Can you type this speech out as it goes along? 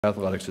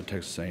Athletics at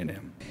Texas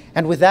A&M.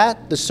 And with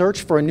that, the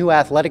search for a new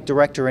athletic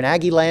director in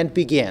Aggieland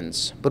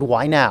begins. But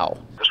why now?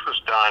 This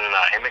was done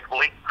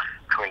amicably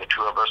between the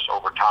two of us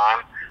over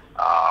time.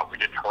 We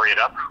didn't hurry it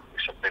up. We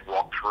simply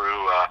walked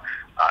through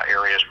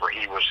areas where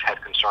he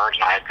had concerns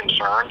and I had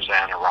concerns,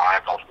 and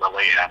arrived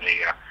ultimately at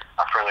a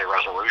friendly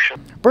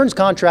resolution. Byrne's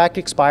contract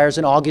expires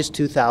in August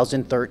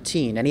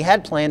 2013, and he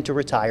had planned to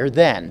retire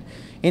then.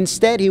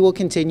 Instead, he will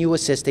continue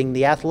assisting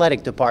the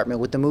athletic department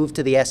with the move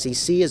to the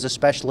SEC as a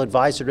special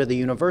advisor to the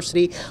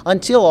university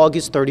until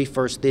August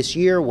 31st this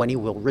year, when he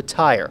will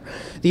retire.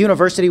 The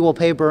university will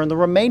pay Byrne the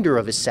remainder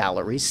of his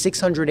salary,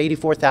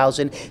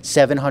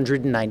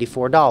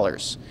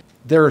 $684,794.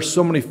 There are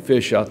so many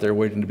fish out there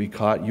waiting to be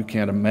caught, you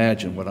can't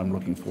imagine what I'm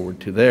looking forward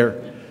to there.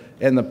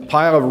 And the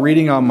pile of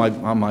reading on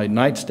my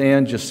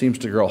nightstand just seems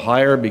to grow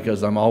higher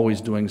because I'm always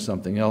doing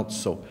something else.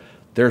 So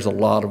there's a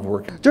lot of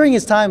work. During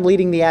his time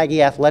leading the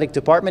Aggie athletic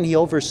department, he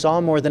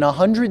oversaw more than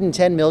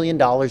 $110 million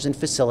in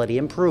facility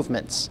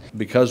improvements.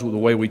 Because of the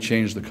way we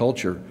changed the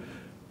culture,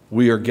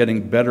 we are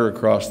getting better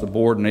across the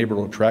board and able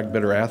to attract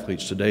better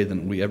athletes today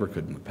than we ever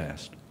could in the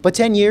past. But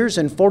 10 years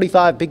and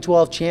 45 Big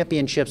 12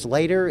 championships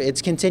later,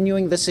 it's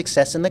continuing the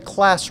success in the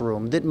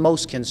classroom that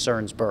most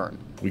concerns Byrne.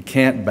 We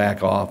can't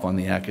back off on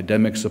the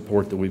academic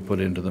support that we put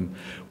into them.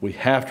 We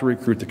have to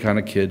recruit the kind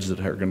of kids that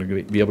are going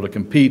to be able to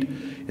compete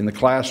in the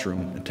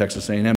classroom at Texas A&M.